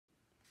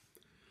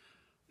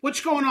What's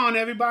going on,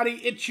 everybody?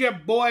 It's your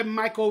boy,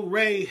 Michael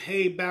Ray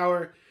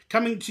Haybauer,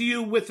 coming to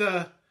you with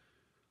a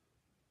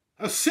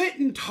sit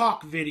and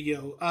talk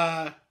video.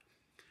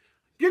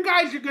 You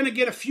guys are going to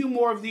get a few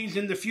more of these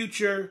in the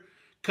future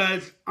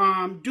because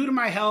due to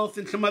my health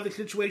and some other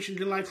situations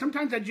in life,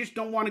 sometimes I just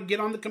don't want to get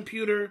on the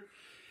computer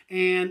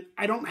and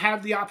I don't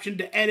have the option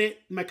to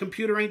edit. My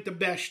computer ain't the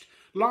best.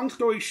 Long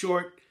story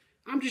short,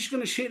 I'm just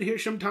going to sit here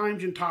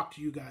sometimes and talk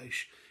to you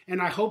guys.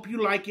 And I hope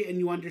you like it and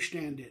you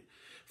understand it.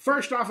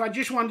 First off, I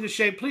just wanted to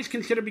say, please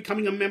consider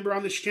becoming a member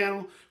on this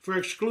channel for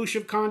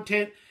exclusive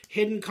content,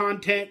 hidden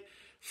content.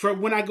 For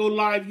when I go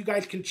live, you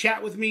guys can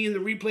chat with me in the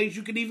replays.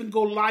 You can even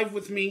go live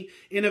with me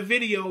in a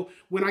video.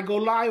 When I go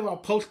live, I'll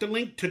post a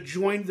link to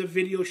join the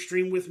video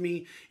stream with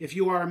me if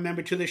you are a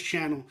member to this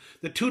channel.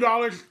 The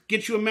 $2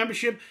 gets you a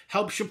membership,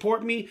 helps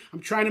support me. I'm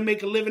trying to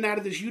make a living out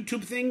of this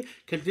YouTube thing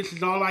because this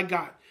is all I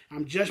got.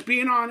 I'm just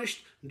being honest.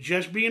 I'm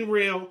just being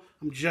real.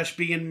 I'm just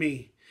being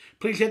me.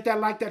 Please hit that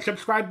like, that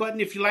subscribe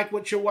button if you like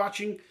what you're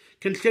watching.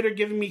 Consider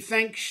giving me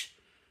thanks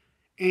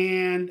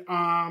and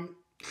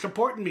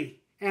supporting me.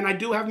 And I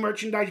do have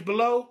merchandise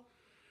below.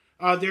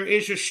 There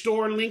is a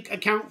store link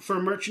account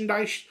for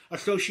merchandise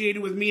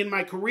associated with me and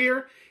my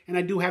career. And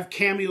I do have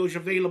cameos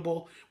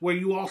available where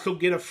you also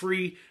get a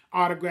free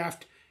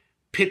autographed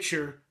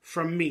picture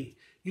from me.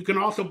 You can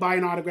also buy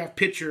an autographed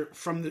picture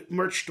from the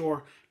merch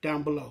store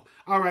down below.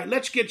 All right,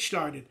 let's get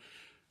started.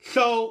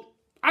 So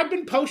I've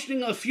been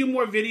posting a few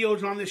more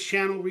videos on this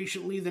channel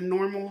recently than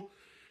normal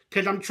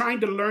because I'm trying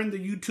to learn the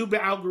YouTube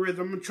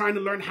algorithm. I'm trying to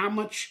learn how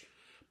much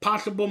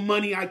possible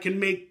money I can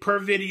make per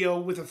video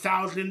with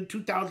 1,000,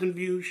 2,000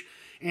 views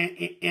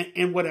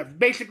and whatever.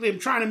 Basically, I'm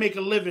trying to make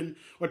a living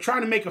or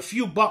trying to make a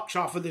few bucks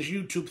off of this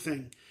YouTube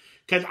thing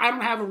because I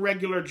don't have a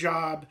regular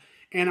job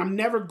and I'm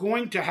never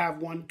going to have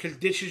one because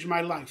this is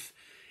my life.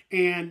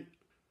 And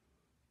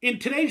in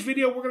today's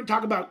video, we're going to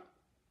talk about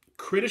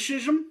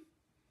criticism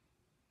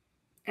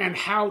and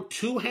how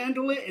to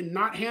handle it and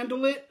not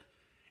handle it.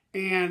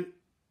 And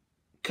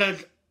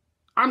because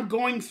I'm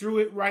going through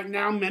it right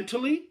now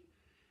mentally.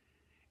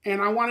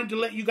 And I wanted to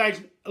let you guys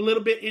a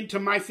little bit into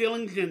my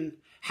feelings and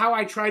how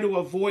I try to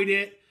avoid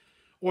it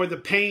or the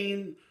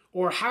pain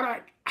or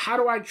how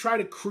do I try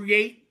to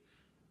create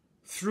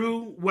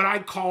through what I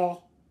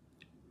call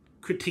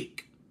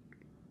critique.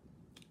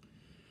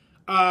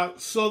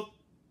 So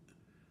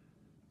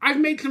I've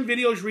made some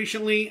videos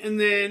recently and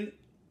then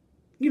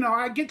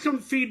I get some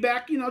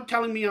feedback,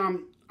 telling me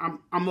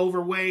I'm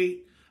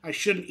overweight. I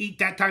shouldn't eat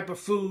that type of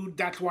food.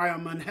 That's why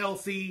I'm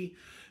unhealthy.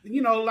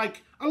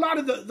 Like a lot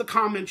of the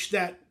comments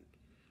that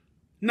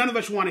none of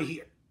us want to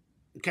hear.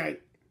 Okay.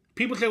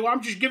 People say, well,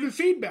 I'm just giving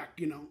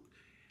feedback,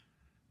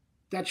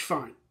 That's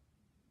fine.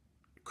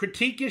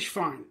 Critique is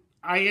fine.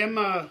 I am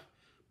a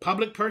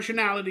public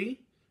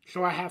personality,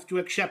 so I have to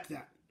accept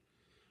that.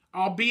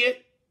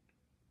 Albeit,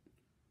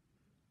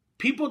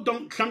 people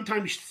don't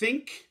sometimes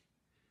think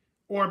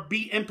or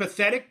be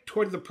empathetic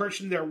toward the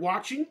person they're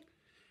watching.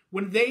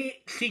 When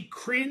they see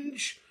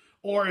cringe,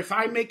 or if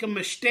I make a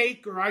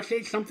mistake, or I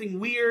say something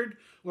weird,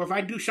 or if I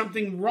do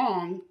something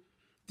wrong,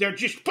 they're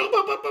just boom,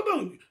 boom, boom, boom,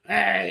 boom.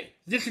 Hey,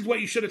 this is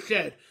what you should have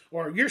said.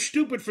 Or you're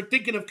stupid for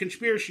thinking of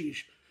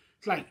conspiracies.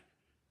 It's like,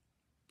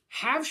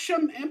 have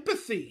some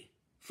empathy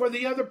for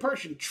the other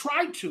person.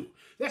 Try to.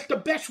 That's the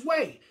best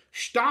way.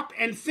 Stop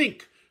and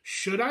think.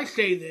 Should I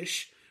say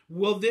this?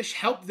 Will this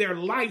help their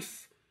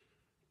life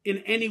in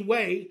any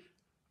way?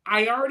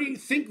 I already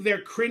think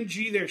they're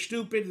cringy, they're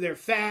stupid, they're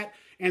fat,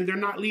 and they're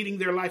not leading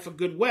their life a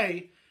good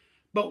way.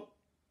 But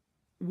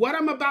what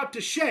I'm about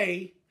to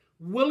say,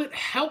 will it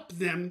help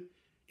them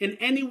in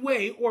any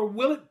way, or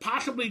will it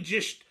possibly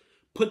just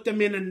put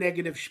them in a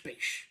negative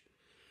space?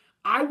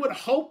 I would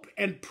hope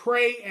and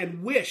pray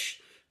and wish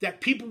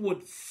that people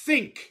would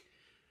think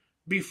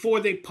before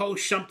they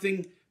post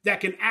something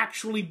that can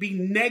actually be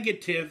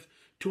negative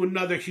to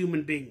another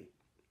human being.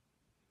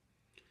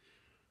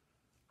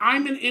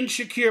 I'm an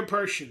insecure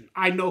person.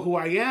 I know who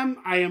I am.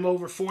 I am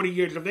over 40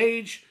 years of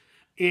age,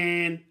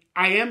 and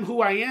I am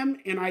who I am,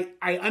 and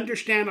I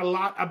understand a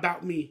lot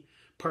about me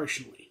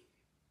personally.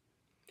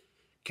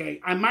 Okay,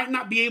 I might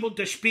not be able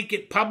to speak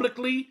it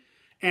publicly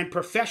and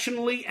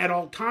professionally at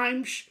all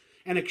times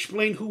and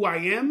explain who I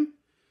am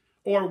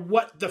or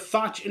what the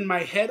thoughts in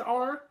my head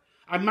are.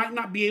 I might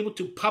not be able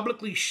to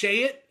publicly say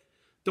it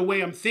the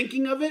way I'm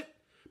thinking of it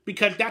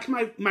because that's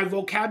my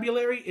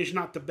vocabulary is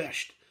not the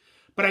best.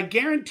 But I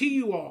guarantee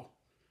you all,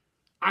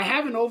 I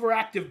have an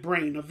overactive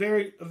brain, a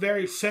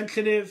very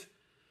sensitive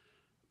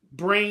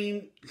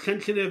brain,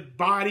 sensitive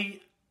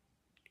body,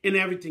 and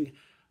everything.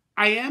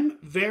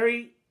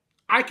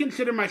 I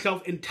consider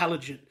myself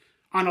intelligent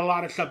on a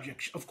lot of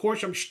subjects. Of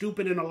course, I'm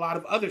stupid in a lot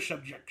of other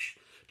subjects,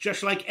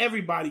 just like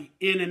everybody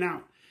in and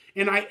out.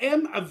 And I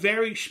am a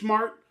very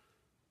smart,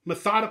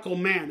 methodical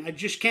man. I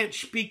just can't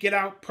speak it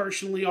out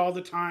personally all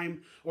the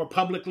time or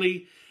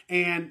publicly.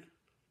 And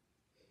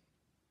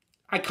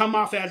I come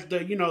off as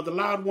the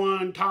loud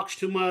one, talks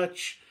too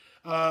much,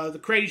 the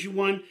crazy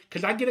one,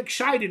 because I get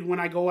excited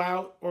when I go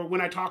out or when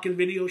I talk in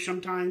videos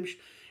sometimes,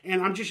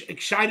 and I'm just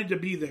excited to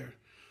be there.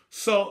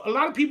 So a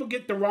lot of people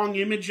get the wrong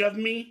image of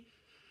me.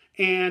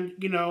 And,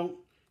 you know,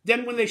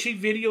 then when they see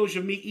videos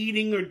of me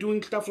eating or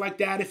doing stuff like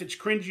that, if it's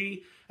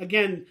cringy,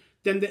 again,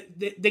 then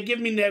they give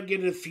me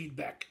negative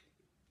feedback.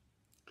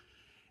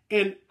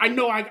 And I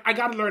know I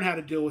got to learn how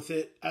to deal with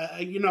it.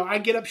 You know, I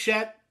get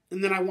upset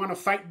and then I want to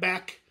fight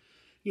back,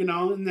 you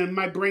know, and then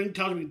my brain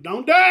tells me,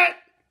 don't do it.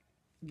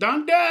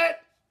 Don't do it.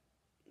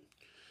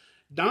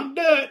 Don't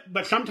do it.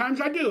 But sometimes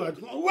I do.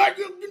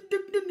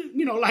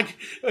 You know, like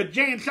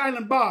Jay and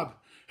Silent Bob.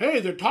 Hey,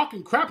 they're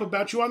talking crap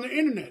about you on the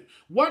internet.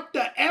 What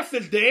the F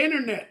is the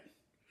internet?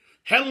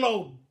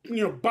 Hello,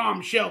 you know,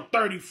 Bombshell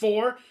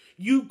 34.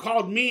 You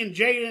called me and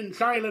Jay and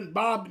Silent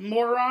Bob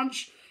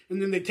morons?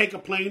 And then they take a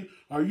plane.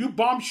 Are you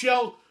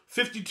Bombshell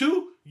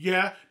 52?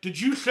 Yeah. Did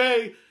you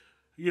say,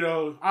 you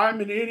know, I'm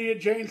an idiot,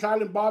 Jay and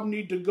Silent Bob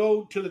need to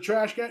go to the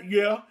trash can?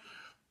 Yeah.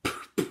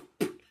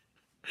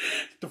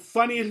 The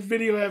funniest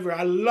video ever.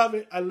 I love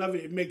it. I love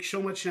it. It makes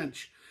so much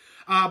sense.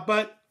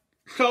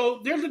 So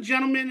there's a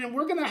gentleman, and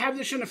we're going to have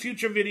this in a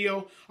future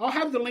video. I'll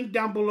have the link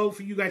down below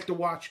for you guys to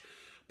watch.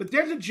 But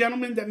there's a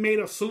gentleman that made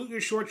a Salute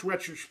Your Shorts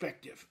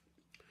retrospective.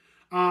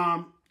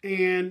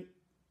 And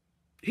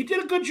he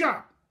did a good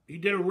job. He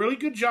did a really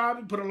good job.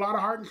 He put a lot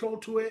of heart and soul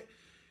to it.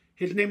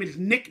 His name is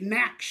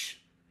Knacks.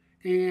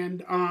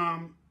 And,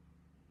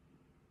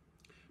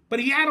 but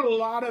he had a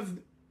lot of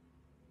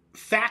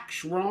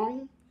facts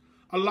wrong.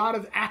 A lot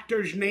of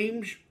actors'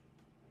 names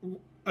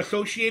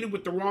associated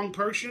with the wrong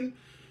person.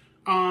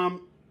 And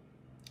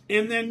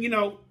then, you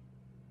know,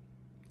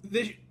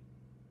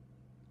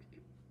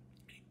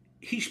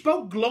 he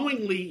spoke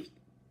glowingly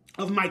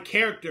of my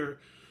character,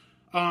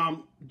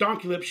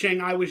 DonkeyLips,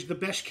 saying I was the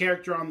best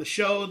character on the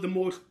show, the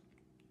most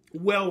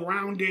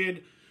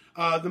well-rounded,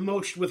 the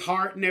most with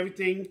heart and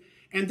everything.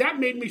 And that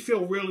made me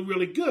feel really,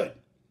 really good.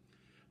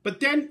 But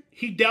then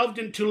he delved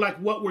into like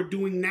what we're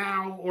doing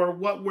now or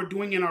what we're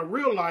doing in our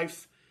real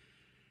life.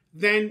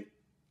 Then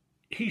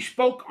he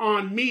spoke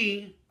on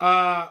me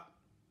and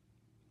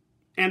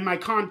my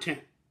content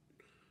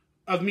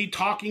of me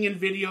talking in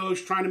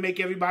videos, trying to make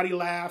everybody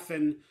laugh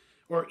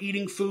or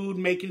eating food,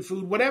 making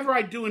food, whatever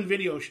I do in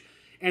videos.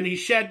 And he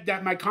said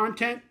that my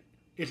content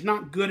is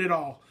not good at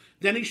all.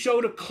 Then he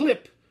showed a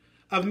clip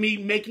of me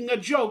making a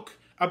joke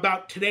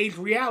about today's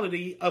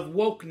reality of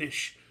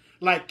wokeness.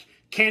 Like,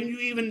 can you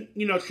even,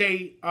 you know,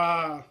 say,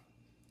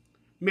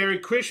 Merry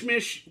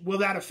Christmas? Will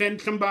that offend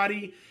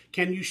somebody?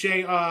 Can you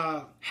say,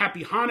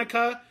 Happy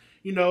Hanukkah?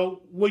 You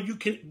know, will you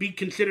be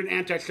considered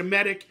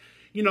anti-Semitic?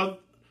 You know,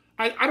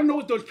 I don't know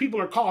what those people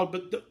are called,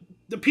 but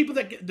the people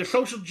that get, the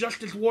social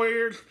justice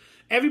warriors,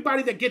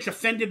 everybody that gets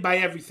offended by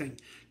everything.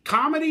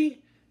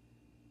 Comedy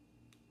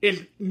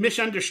is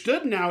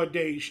misunderstood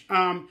nowadays,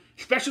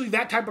 especially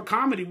that type of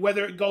comedy,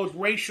 whether it goes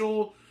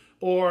racial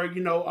or,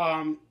 you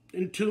know,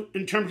 in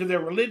terms of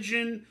their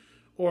religion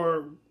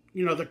or,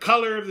 you know, the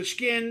color of the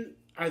skin.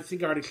 I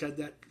think I already said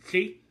that.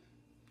 See?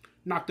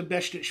 Not the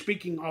best at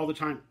speaking all the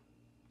time.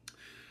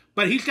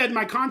 But he said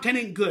my content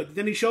ain't good.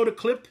 Then he showed a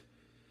clip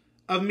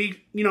of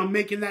me, you know,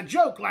 making that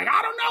joke. Like,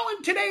 I don't know,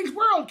 in today's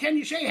world, can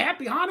you say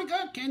Happy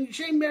Hanukkah? Can you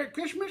say Merry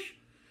Christmas?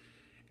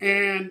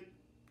 And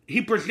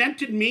he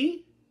presented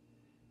me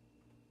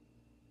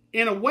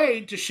in a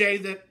way to say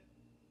that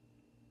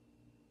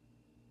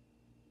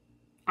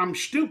I'm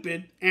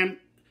stupid. And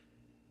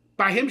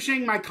by him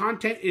saying my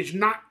content is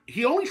not,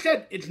 he only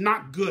said it's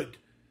not good.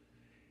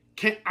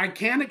 I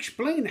can't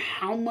explain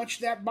how much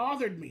that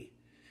bothered me.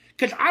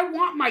 Because I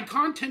want my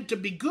content to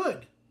be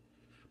good.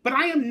 But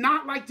I am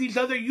not like these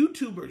other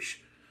YouTubers.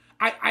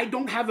 I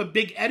don't have a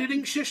big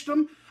editing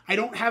system. I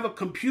don't have a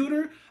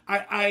computer.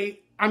 I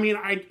mean,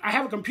 I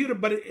have a computer,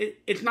 but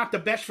it's not the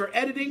best for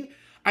editing.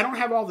 I don't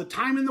have all the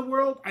time in the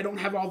world. I don't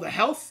have all the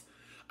health.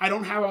 I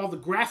don't have all the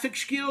graphic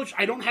skills.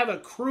 I don't have a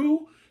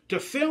crew to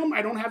film.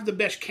 I don't have the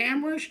best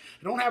cameras.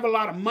 I don't have a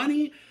lot of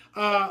money.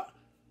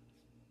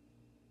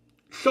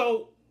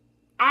 So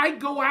I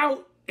go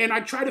out and I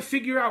try to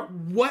figure out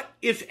what,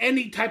 if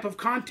any, type of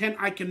content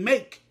I can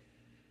make.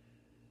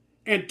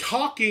 And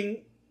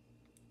talking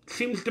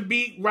seems to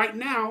be, right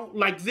now,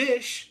 like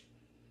this,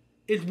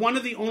 is one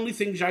of the only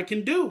things I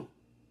can do.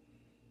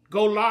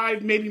 Go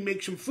live, maybe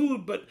make some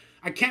food, but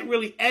I can't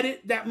really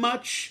edit that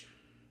much.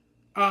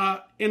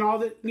 And all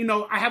that, you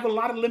know, I have a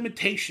lot of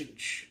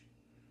limitations.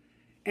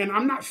 And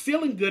I'm not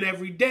feeling good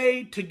every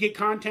day to get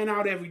content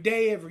out every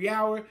day, every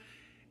hour.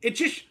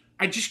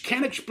 I just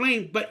can't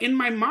explain. But in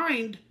my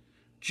mind,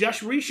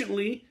 just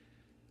recently,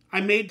 I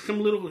made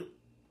some little,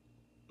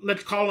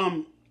 let's call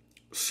them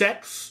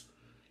sets,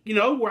 you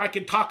know, where I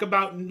could talk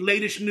about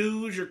latest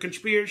news or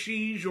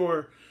conspiracies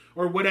or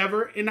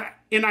whatever. And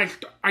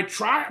I'm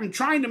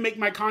trying to make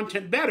my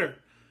content better.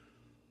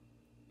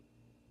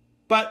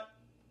 But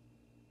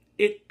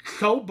it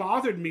so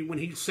bothered me when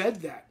he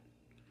said that.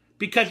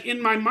 Because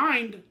in my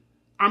mind,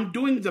 I'm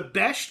doing the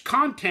best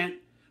content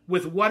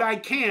with what I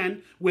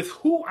can, with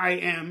who I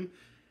am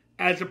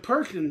as a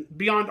person,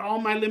 beyond all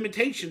my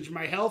limitations,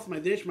 my health, my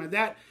this, my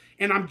that,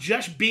 and I'm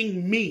just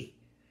being me.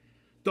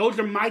 Those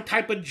are my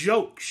type of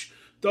jokes.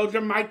 Those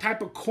are my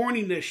type of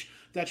corniness.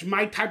 that's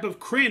my type of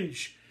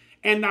cringe.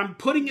 And I'm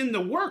putting in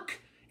the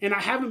work. And I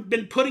haven't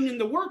been putting in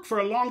the work for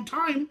a long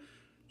time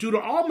due to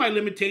all my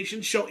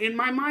limitations. So in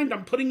my mind,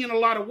 I'm putting in a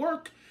lot of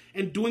work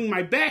and doing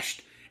my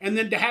best. And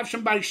then to have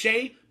somebody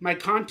say my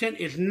content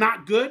is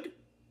not good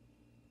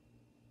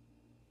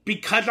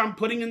because I'm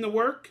putting in the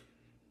work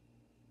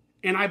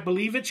and I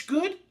believe it's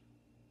good,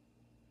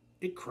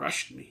 it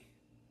crushed me.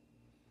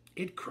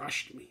 It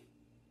crushed me.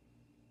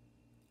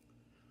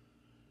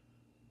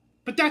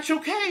 But that's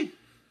okay.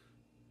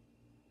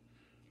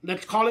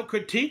 Let's call it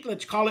critique.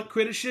 Let's call it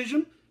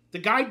criticism. The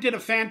guy did a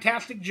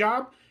fantastic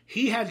job.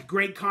 He has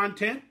great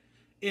content.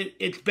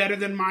 It's better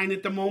than mine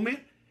at the moment.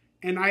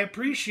 And I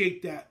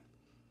appreciate that.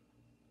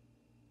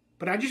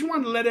 But I just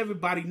want to let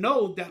everybody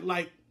know that,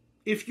 like,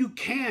 if you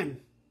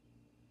can,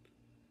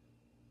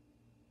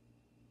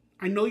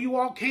 I know you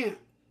all can't,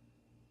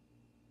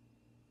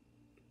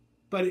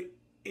 but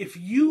if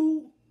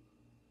you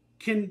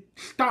can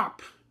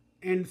stop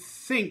and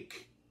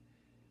think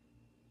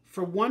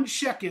for 1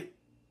 second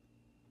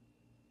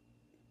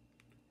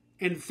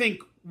and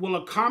think, will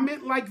a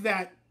comment like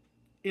that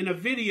in a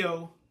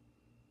video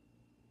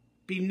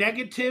be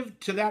negative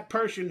to that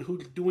person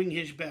who's doing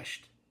his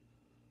best?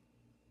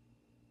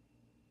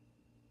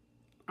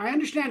 I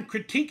understand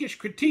critique is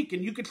critique,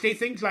 and you could say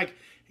things like,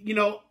 you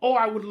know, oh,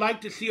 I would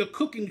like to see a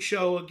cooking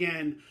show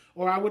again,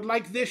 or I would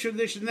like this or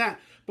this and that.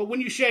 But when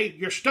you say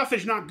your stuff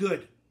is not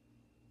good,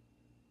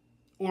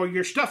 or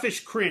your stuff is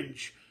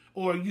cringe,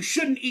 or you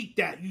shouldn't eat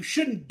that, you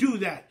shouldn't do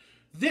that,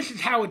 this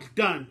is how it's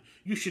done,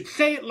 you should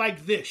say it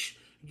like this,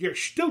 you're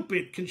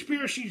stupid,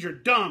 conspiracies are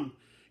dumb,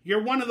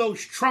 you're one of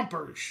those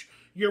Trumpers,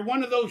 you're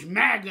one of those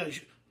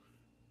MAGAs.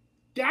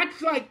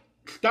 That's like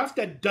stuff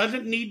that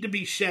doesn't need to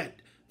be said.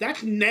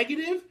 That's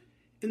negative,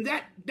 and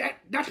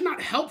that's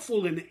not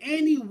helpful in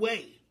any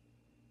way.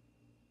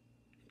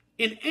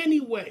 In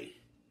any way.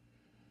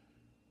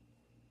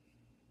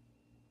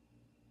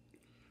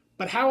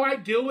 But how I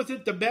deal with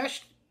it the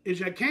best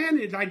as I can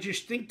is I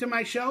just think to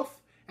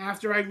myself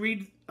after I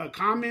read a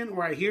comment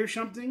or I hear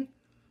something,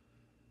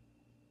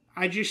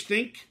 I just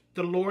think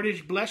the Lord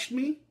has blessed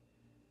me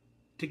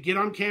to get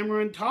on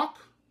camera and talk.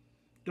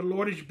 The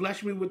Lord has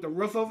blessed me with the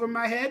roof over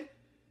my head.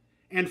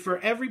 And for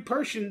every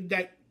person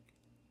that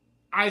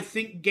I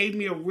think gave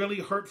me a really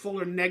hurtful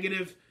or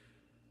negative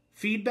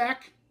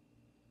feedback,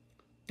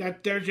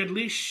 that there's at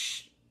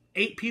least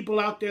 8 people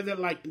out there that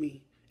like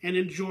me and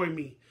enjoy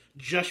me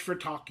just for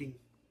talking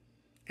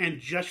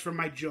and just for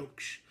my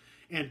jokes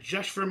and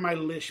just for my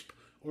lisp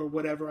or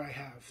whatever I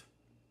have.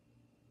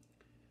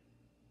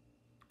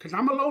 Because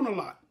I'm alone a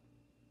lot.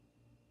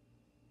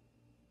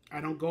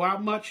 I don't go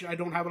out much. I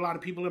don't have a lot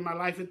of people in my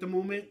life at the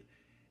moment,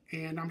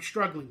 and I'm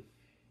struggling.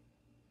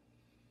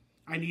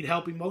 I need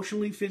help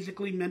emotionally,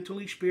 physically,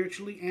 mentally,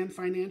 spiritually, and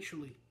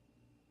financially.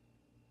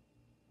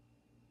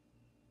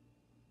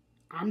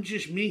 I'm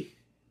just me.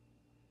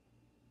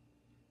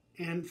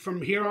 And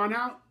from here on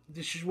out,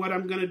 this is what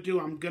I'm going to do.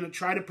 I'm going to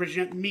try to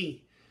present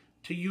me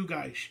to you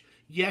guys.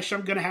 Yes,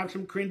 I'm going to have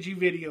some cringy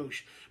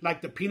videos,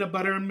 like the peanut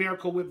butter and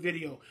Miracle Whip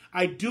video.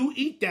 I do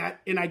eat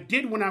that, and I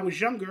did when I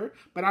was younger,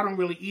 but I don't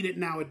really eat it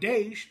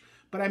nowadays.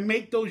 But I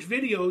make those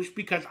videos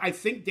because I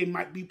think they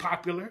might be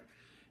popular.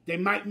 They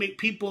might make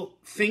people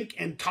think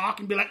and talk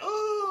and be like,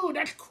 oh,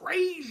 that's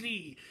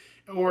crazy.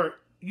 Or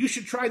you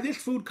should try this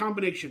food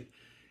combination.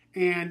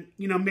 And,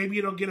 you know, maybe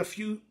it'll get a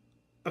few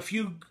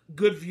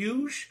good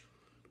views,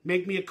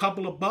 make me a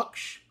couple of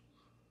bucks.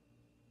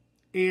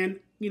 And,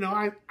 you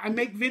know, I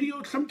make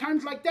videos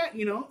sometimes like that,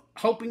 you know,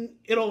 hoping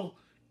it'll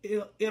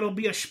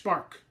be a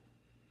spark.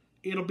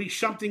 It'll be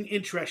something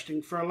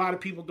interesting for a lot of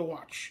people to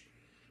watch.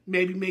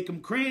 Maybe make them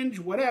cringe,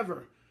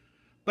 whatever.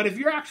 But if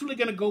you're actually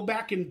going to go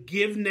back and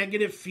give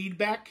negative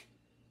feedback,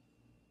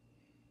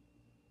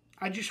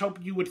 I just hope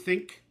you would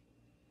think,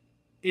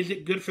 is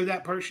it good for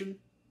that person?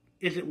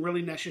 Is it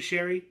really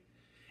necessary?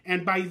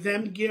 And by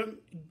them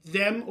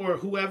or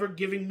whoever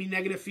giving me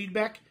negative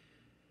feedback,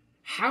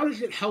 how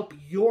does it help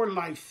your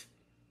life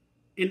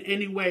in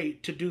any way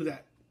to do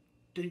that?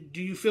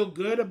 Do you feel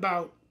good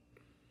about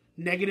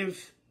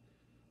negative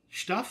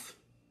stuff?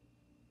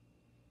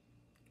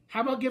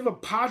 How about give a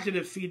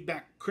positive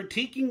feedback?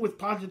 Critiquing with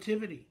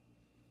positivity.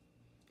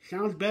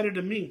 Sounds better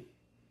to me.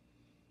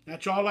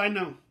 That's all I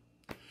know.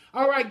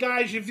 All right,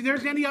 guys, if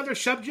there's any other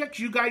subjects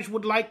you guys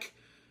would like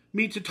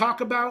me to talk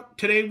about,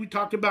 today we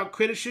talked about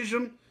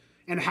criticism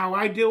and how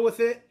I deal with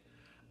it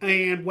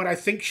and what I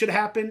think should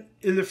happen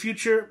in the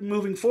future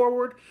moving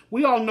forward.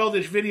 We all know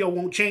this video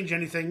won't change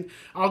anything.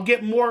 I'll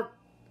get more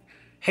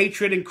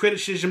hatred and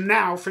criticism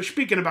now for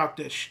speaking about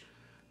this.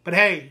 But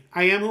hey,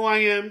 I am who I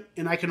am,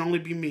 and I can only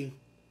be me.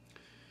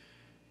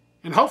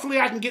 And hopefully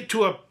I can get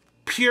to a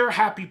pure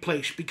happy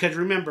place, because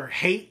remember,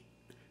 hate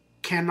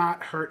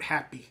cannot hurt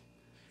happy.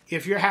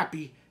 If you're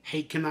happy,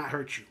 hate cannot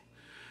hurt you.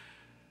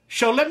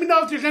 So let me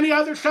know if there's any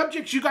other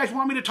subjects you guys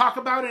want me to talk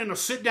about in a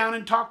sit down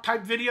and talk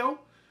type video,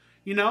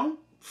 you know,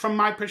 from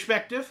my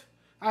perspective.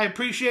 I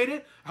appreciate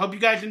it. I hope you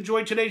guys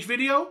enjoyed today's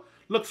video.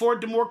 Look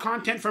forward to more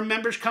content from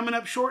members coming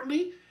up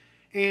shortly.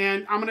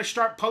 And I'm going to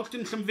start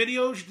posting some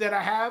videos that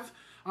I have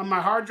on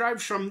my hard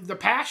drives from the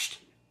past.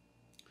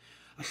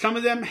 Some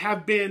of them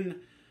have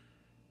been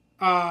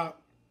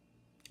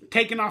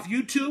taken off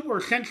YouTube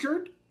or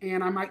censored,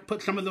 and I might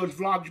put some of those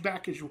vlogs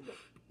back as well.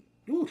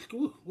 Ooh,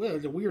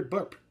 there's a weird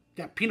burp.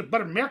 Got peanut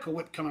butter Miracle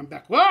Whip coming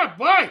back. Whoa,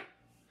 boy!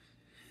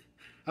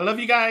 I love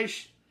you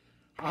guys.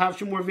 I'll have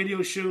some more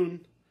videos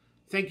soon.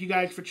 Thank you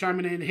guys for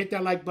chiming in. Hit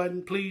that like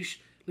button. Please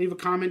leave a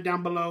comment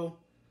down below.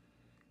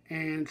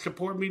 And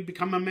support me.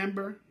 Become a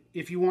member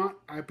if you want.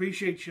 I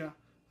appreciate you.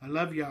 I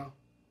love y'all.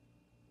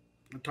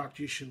 I'll talk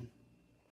to you soon.